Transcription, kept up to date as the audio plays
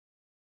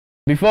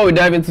Before we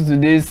dive into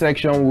today's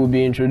section, we'll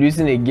be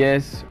introducing a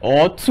guest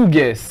or two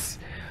guests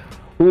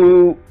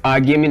who are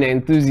gaming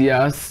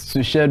enthusiasts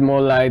to shed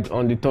more light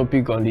on the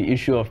topic on the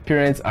issue of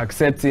parents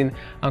accepting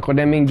and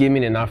condemning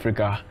gaming in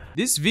Africa.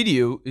 This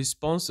video is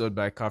sponsored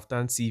by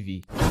Kaftan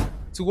TV.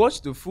 To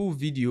watch the full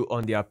video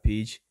on their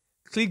page,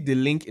 click the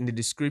link in the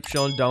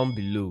description down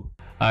below.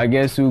 Our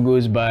guest who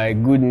goes by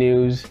Good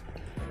News,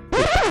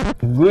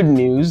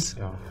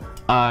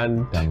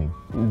 and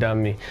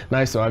Dami.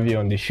 Nice to have you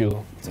on the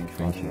show.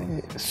 Thank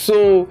you.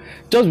 So,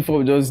 just before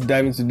we just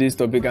dive into this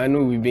topic, I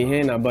know we've been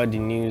hearing about the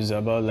news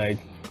about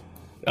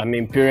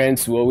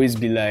parents will always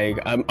be like,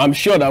 I'm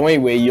sure that when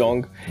you were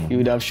young, you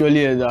would have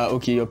surely heard that,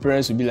 okay, your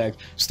parents would be like,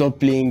 stop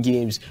playing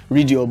games,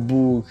 read your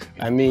book,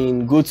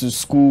 go to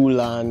school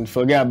and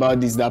forget about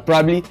this. That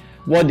probably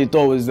what they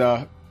thought was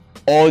that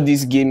all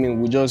this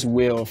gaming would just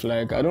wear off.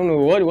 Like, I don't know,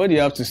 what do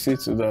you have to say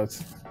to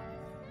that?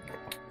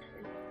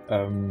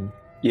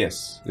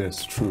 Yes,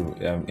 that's true.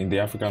 In the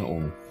African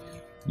home,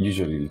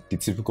 usually the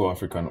typical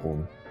African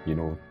home,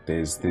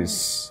 there's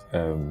this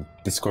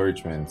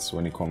discouragement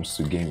when it comes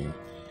to gaming,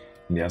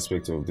 in the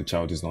aspect of the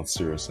child is not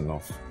serious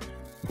enough.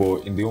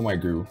 But in the home I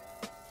grew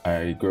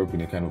up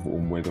in a kind of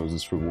home where there was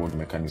this reward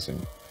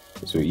mechanism.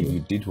 So if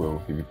you did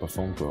well, if you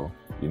performed well,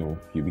 you'll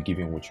be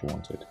given what you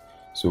wanted.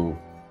 So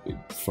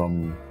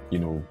from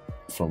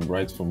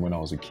right from when I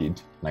was a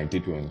kid and I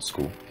did well in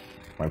school,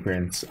 my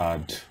parents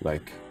had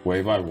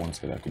whatever I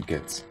wanted I could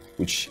get,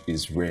 which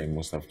is rare in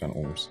most African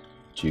homes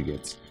to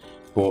get.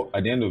 But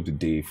at the end of the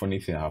day, funny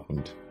thing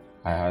happened.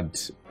 I had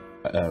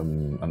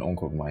an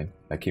uncle of mine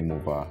that came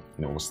over,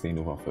 was staying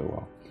over for a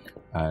while,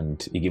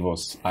 and he gave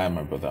us, I and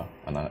my brother,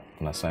 an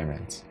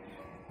assignment.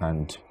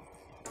 And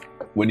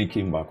when he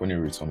came back, when he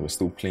returned, we're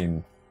still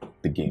playing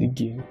the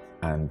game.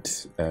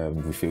 And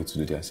we failed to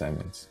do the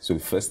assignment. So the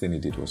first thing he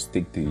did was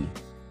take the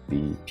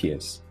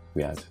PS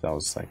we had. That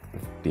was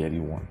the early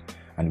one.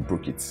 And he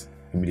broke it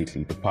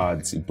immediately. The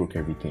pads, he broke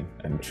everything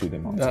and threw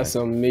them outside. That's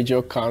a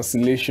major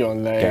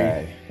cancellation.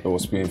 Guy, it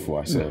was painful.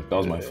 I said that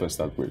was my first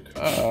heartbreak.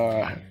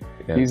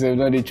 You said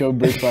that the chop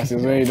breakfast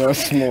is very not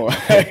small.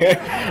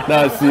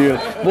 That's serious.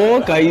 But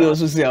what can you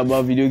also say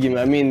about video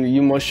game?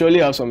 You must surely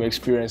have some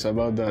experience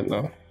about that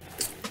now.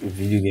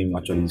 Video game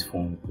actually is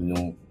fun.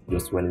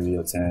 Just while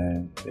your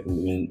time.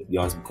 When the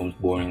house becomes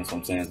boring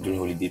sometimes during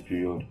holiday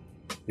period,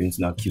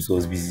 that keeps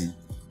us busy.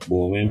 But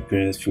when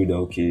parents feel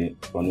that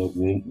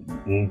we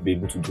won't be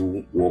able to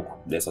do work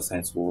that's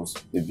assigned to us,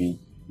 maybe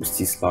we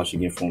still slash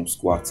again from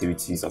school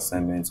activities,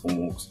 assignments,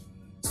 homeworks.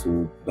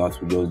 So that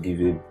will just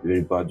give a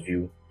very bad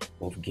view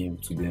of game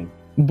to them.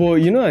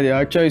 But there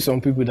are actually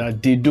some people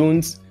that they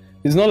don't.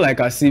 It's not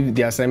like as if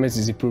the assignment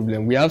is a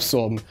problem. We have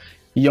some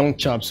young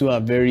chaps who are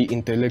very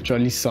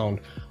intellectually sound,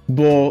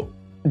 but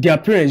their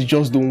parents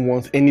just don't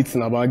want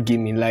anything about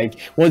gaming. Like,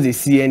 once they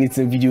see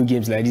anything video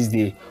games like this,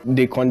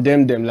 they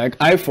condemn them. Like,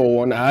 I for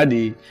one, I had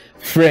a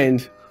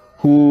friend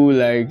who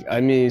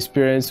his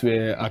parents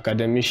were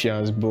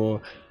academicians,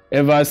 but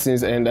ever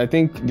since, and I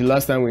think the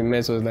last time we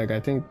met was I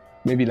think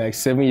maybe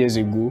 7 years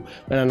ago,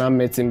 when I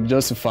met him,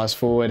 just to fast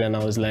forward, and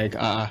I was like,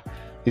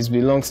 it's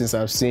been long since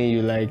I've seen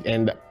you,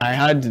 and I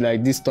had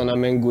this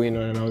tournament going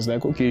on, and I was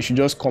like, okay, you should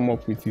just come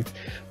up with it.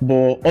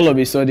 But all of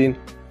a sudden,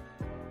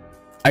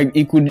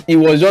 he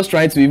was just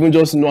trying to even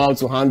just know how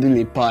to handle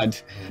a pad,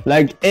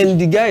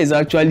 and the guy is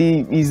a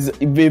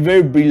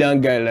very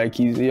brilliant guy.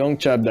 He's a young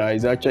chap that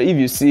is actually, if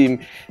you see him,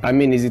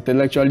 he's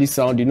intellectually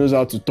sound. He knows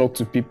how to talk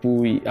to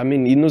people. He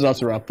knows how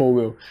to rapport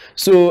well.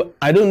 So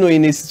I don't know,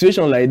 in a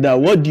situation like that,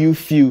 what do you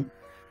feel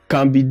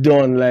can be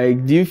done?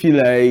 Do you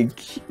feel they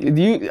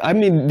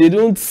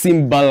don't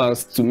seem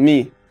balanced to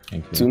me.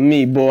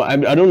 Okay. But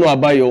I don't know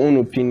about your own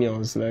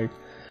opinions. To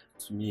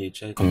me, a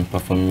child can be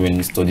performing when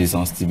he studies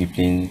and still be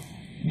playing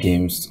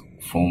games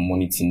from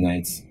morning till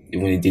night.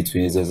 Even the day to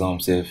his exam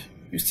self,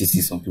 you still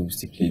see some people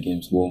still play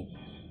games. Well,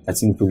 I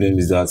think the problem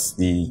is that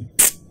the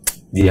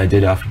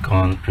idea that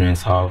African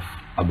parents have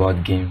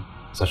about game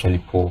is actually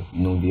poor.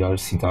 They are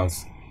see it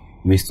as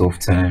waste of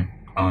time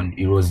and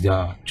erodes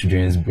their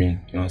children's brain.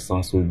 You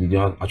understand? So they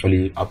don't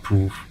actually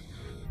approve.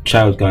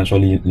 Child can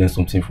actually learn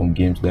something from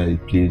games that he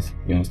plays.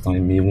 You understand?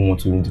 He may even want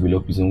to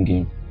develop his own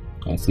game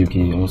and say,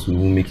 okay, he wants to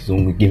make his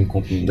own game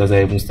company. That's how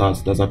he even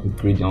starts. That's how people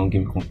create their own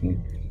game company.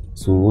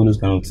 So all those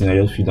kind of things, I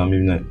just feel that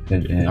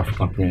maybe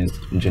African parents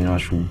in general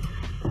should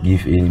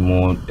give a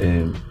more,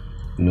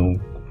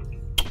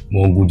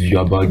 more good view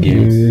about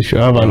games. They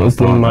should have an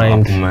open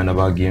mind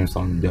about games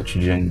and their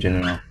children in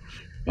general.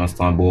 You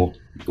understand? But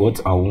what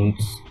I won't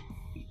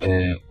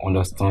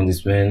understand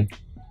is when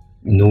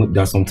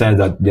there are sometimes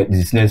that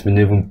the students may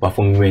not even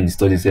perform well in the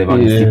studies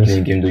and they still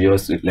playing game. They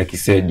just, like you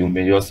said, they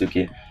may just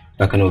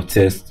that kind of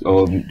test,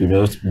 or they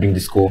just bring the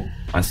score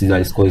and see that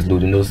the score is low,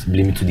 they just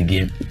blame it to the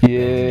game.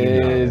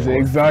 Yes,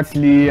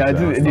 exactly. I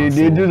think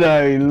they do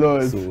that a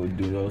lot. So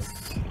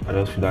I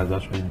just feel that's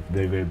actually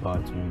very, very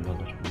bad to me.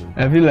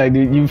 I feel like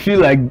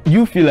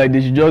you feel like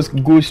they should just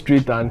go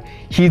straight and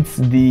hit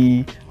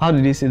the, how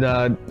do they say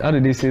that?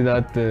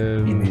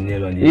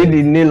 Hit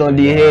the nail on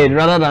the head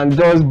rather than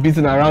just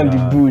beating around the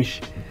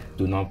bush.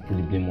 to now put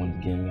the blame on the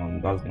game,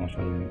 and that's not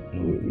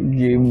actually,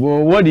 Yeah,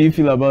 well, what do you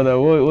feel about that?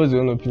 What's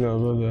your own opinion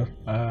about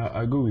that?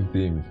 I go with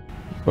him.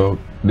 Well,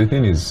 the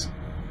thing is,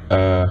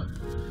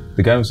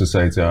 the kind of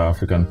society our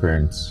African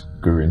parents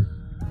grew in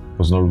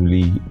was not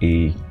really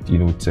a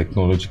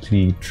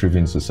technologically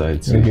driven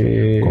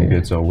society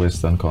compared to our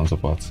Western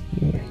counterparts.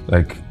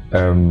 Like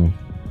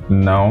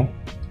now,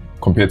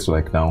 compared to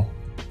like now,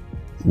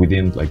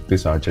 within like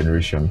this our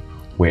generation,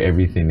 where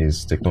everything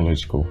is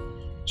technological,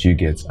 you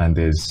get, and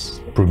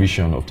there's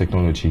provision of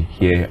technology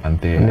here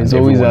and there, and it's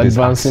always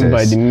advancing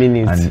by the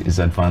minute, and it's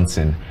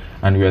advancing.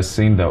 And we are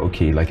saying that,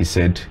 okay, like you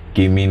said,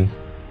 gaming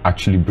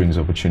actually brings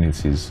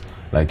opportunities.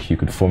 Like you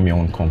could form your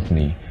own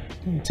company.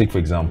 Take for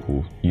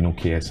example,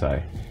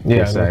 KSI.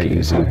 Yeah, KSI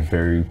is a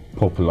very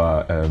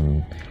popular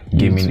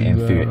gaming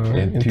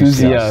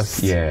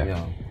enthusiast.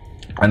 Yeah.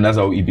 And that's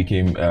how he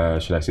became,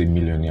 should I say,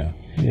 millionaire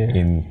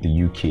in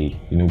the UK.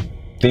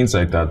 Things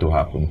like that do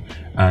happen.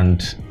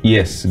 And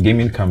yes,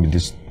 gaming can be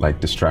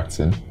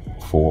distracting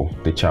for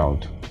the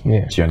child.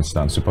 Yeah. Do you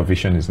understand?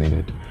 Supervision is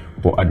needed.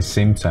 But at the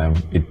same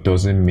time, it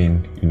doesn't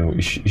mean,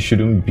 it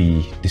shouldn't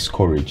be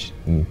discouraged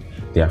in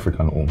the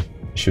African home.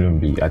 It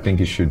shouldn't be. I think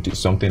it's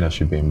something that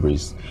should be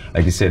embraced.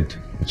 Like you said,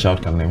 the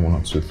child can learn one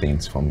or two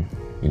things from,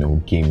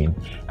 gaming.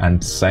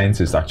 And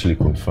scientists actually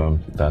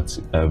confirm that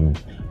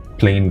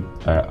playing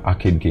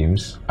arcade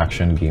games,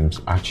 action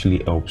games,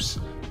 actually helps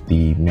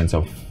the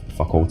mental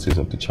faculties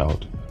of the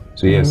child.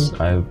 So yes,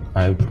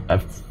 I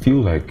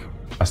feel like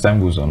as time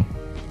goes on,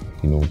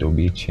 there'll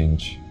be a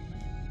change.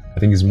 I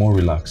think it's more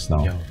relaxed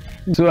now. Yeah.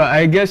 So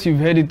I guess you've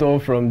heard it all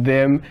from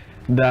them,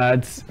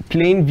 that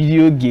playing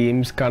video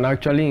games can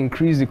actually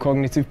increase the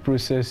cognitive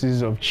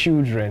processes of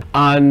children,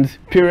 and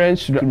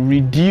parents should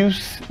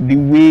reduce the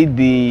way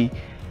they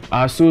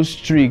are so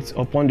strict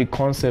upon the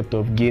concept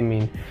of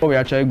gaming. Before we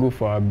actually go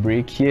for our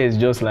break, here is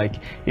just like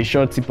a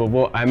short tip of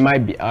what I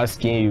might be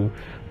asking you.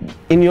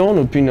 In your own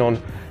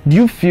opinion, do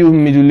you feel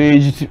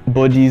middle-aged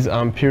bodies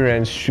and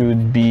parents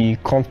should be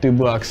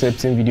comfortable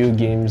accepting video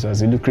games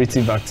as a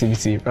lucrative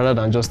activity rather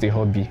than just a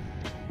hobby?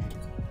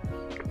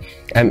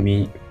 To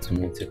me,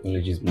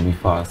 technology is moving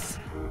fast.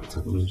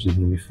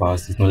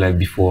 It's not like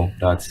before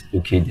that,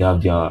 okay, they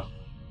have their,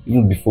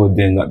 even before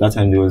then, that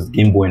time there was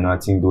Game Boy, and I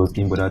think there was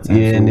Game Boy that time.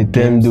 Yeah, so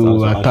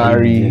Nintendo,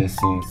 Atari.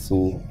 So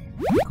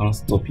you can't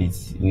stop it.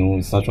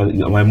 It's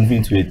actually, we're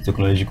moving to a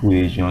technological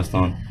age, you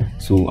understand?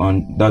 So,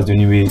 and that's the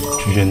only way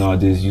children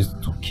nowadays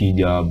used to kill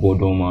their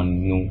boredom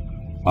and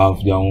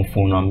have their own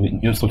fun.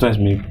 And sometimes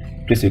we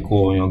place a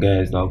call on your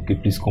guys that, okay,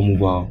 please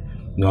come over.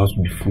 Have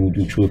to be food,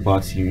 you throw a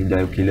party,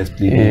 like, okay, let's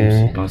play games.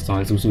 You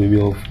understand? It's also a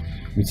way of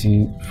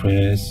meeting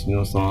friends,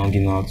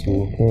 hanging out.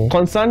 So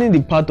concerning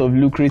the part of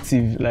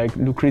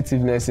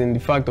lucrativeness and the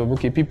fact of,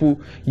 okay, people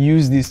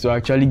use this to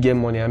actually get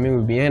money. I mean,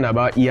 we've been hearing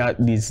about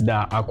e-athletes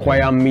that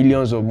acquire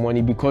millions of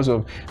money because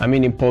of,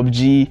 in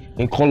PUBG,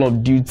 in Call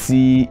of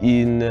Duty,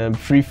 in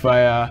Free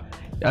Fire.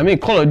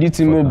 Call of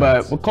Duty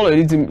Mobile, Call of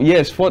Duty,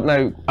 yes,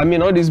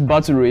 Fortnite. All these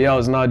battle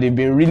royales now, they've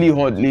been really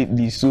hot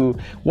lately. So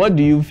what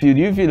do you feel? Do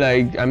you feel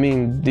like,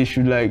 they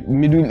should, like,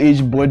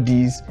 middle-aged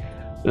bodies,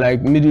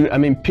 like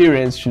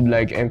parents should,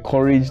 like,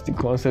 encourage the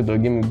concept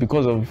of gaming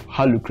because of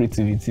how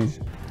lucrative it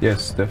is?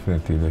 Yes,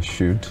 definitely they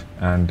should.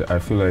 And I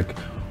feel like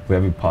we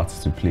have a part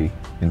to play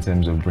in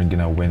terms of bringing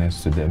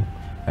awareness to them.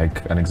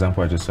 Like an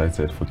example I just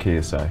cited for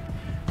KSI.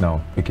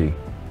 Now, okay,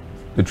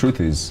 the truth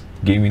is,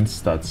 gaming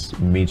starts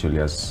majorly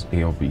as a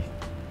hobby.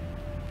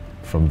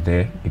 From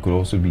there, it could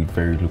also be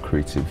very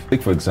lucrative.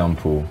 Like for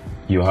example,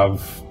 we all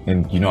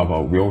know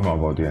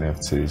about the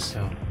NFTs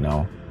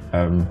now.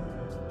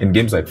 In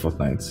games like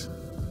Fortnite,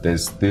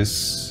 there's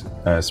this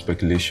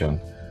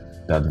speculation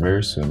that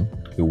very soon,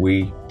 the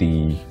way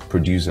the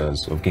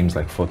producers of games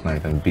like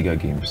Fortnite and bigger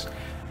games,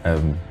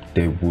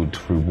 they would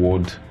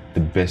reward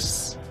the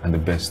best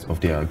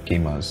of their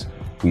gamers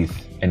with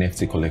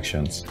NFT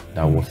collections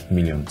that are worth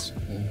millions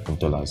of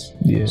dollars.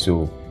 Yeah.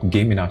 So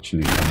gaming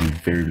actually can be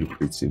very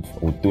lucrative,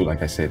 although,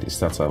 like I said, it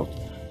starts out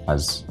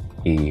as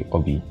a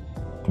hobby,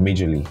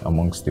 majorly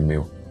amongst the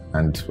male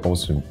and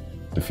also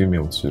the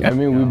female too.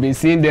 We've been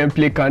seeing them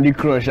play Candy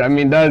Crush. That's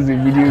a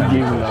video game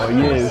now.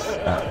 Yes.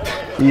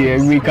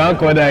 Yeah, we can't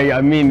call that.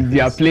 They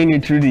are playing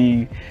it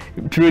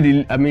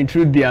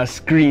through their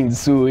screens.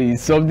 So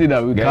it's something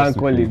that we can't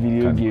call a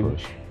video game.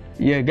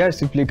 Yeah, guys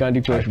to play Candy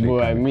Crush,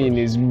 but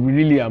it's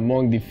really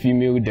among the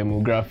female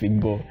demographic,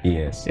 but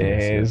yes.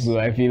 So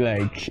I feel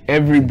like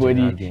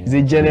everybody is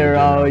a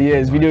general.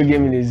 Yes, video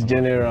gaming is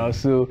general.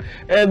 So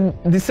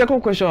the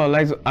second question I'd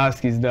like to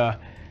ask is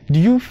that, do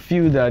you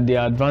feel that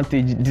there are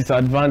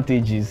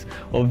disadvantages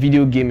of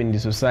video gaming in the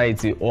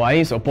society, or are you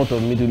in support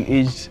of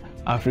middle-aged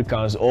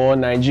Africans or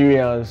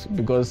Nigerians,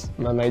 because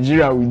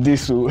Nigeria with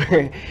this, so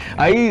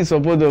are you in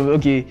support of,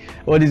 okay,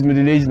 all these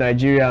middle-aged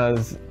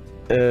Nigerians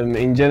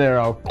in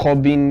general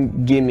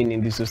curbing gaming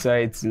in the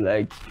society,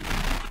 like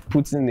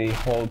putting a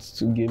halt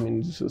to gaming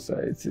in the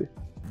society?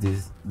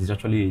 There's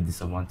actually a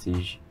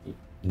disadvantage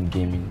in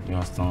gaming, you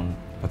understand,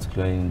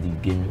 particularly in the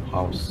gaming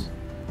house.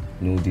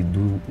 They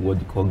do what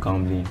they call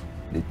gambling.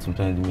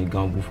 Sometimes they may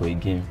gamble for a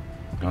game.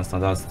 You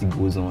understand? That still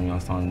goes on. You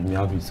understand? We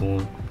have its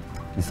own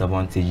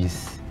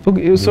disadvantages.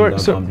 Okay, sorry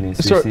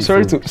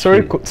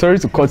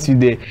to cut you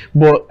there,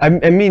 but I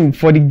mean,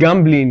 for the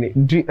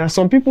gambling,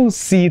 some people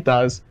see it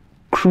as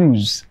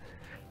cruise.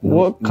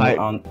 What kind?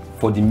 And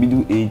for the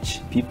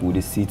middle-aged people, they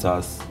see it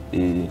as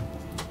a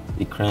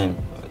crime.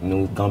 You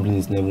know, gambling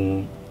is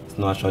never. It's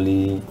not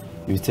actually.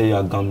 If you tell you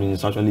are gambling,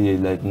 it's actually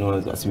like, you know,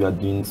 as if you are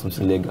doing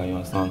something legal. You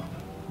understand?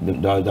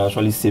 They're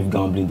actually safe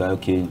gambling. That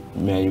okay,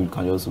 you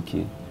can just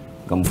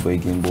gamble for a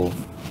game, but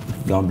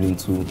gambling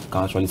too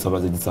can actually serve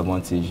as a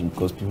disadvantage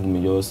because people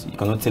may just, you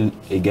cannot tell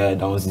a guy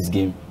that owns this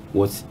game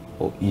what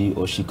he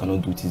or she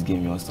cannot do with his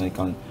game. You understand? He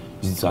can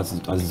use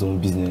it as his own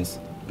business.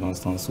 You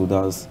understand? So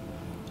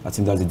I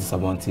think that's a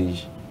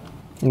disadvantage.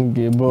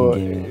 Okay,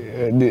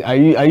 but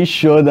are you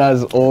sure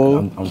that's all?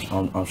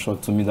 I'm sure.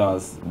 To me,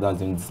 that's the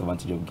only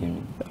disadvantage of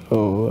gaming.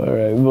 Oh, all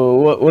right.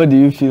 But what do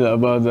you feel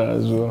about that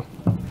as well?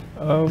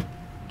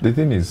 The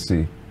thing is,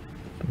 see,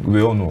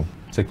 we all know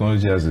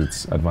technology has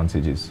its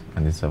advantages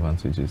and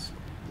disadvantages,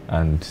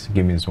 and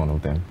gaming is one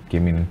of them.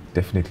 Gaming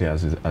definitely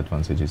has its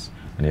advantages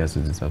and it has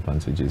its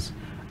disadvantages.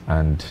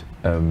 And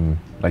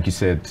like you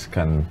said,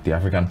 can the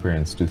African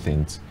parents do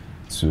things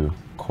to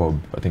curb?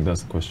 I think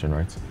that's the question,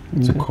 right?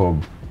 To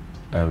curb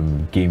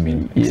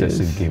gaming,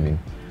 excessive gaming.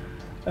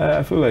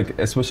 I feel like,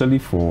 especially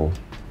for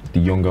the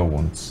younger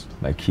ones,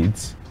 like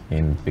kids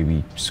in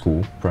maybe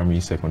school, primary,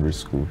 secondary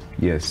school,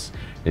 yes,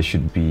 there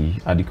should be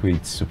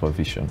adequate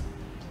supervision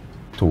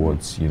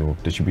towards, you know,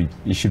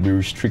 it should be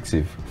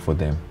restrictive for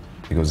them,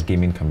 because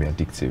gaming can be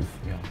addictive.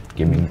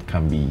 Gaming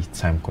can be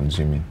time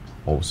consuming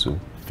also,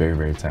 very,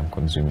 very time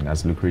consuming,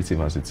 as lucrative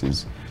as it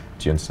is.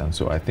 Do you understand?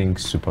 So I think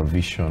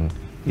supervision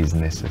is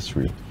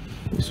necessary.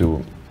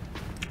 So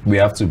we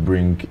have to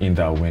bring in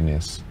the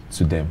awareness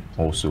to them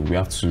also. We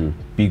have to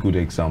be good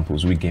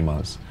examples, we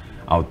gamers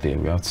out there.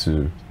 We have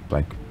to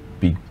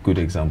be good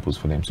examples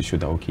for them to show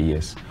that, okay,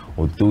 yes,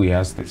 although it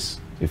has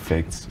this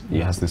effect,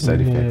 it has the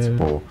side effects,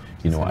 but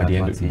you know, at the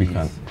end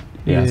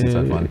it has its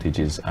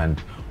advantages, and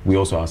we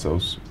also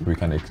ourselves, we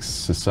can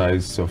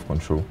exercise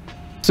self-control.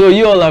 So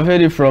you all have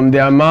heard it from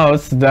their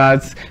mouths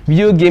that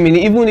video gaming,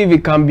 even if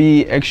it can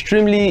be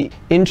extremely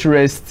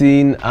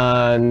interesting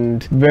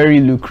and very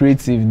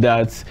lucrative,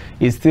 that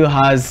it still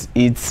has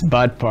its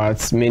bad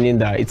parts, meaning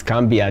that it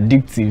can be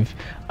addictive.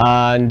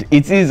 And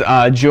it is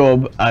our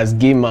job as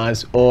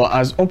gamers or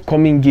as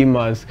upcoming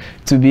gamers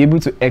to be able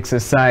to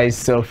exercise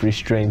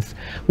self-restraint.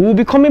 We'll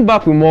be coming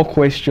back with more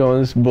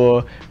questions,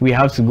 but we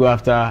have to go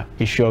after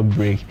a short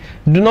break.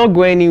 Do not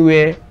go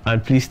anywhere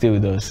and please stay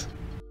with us.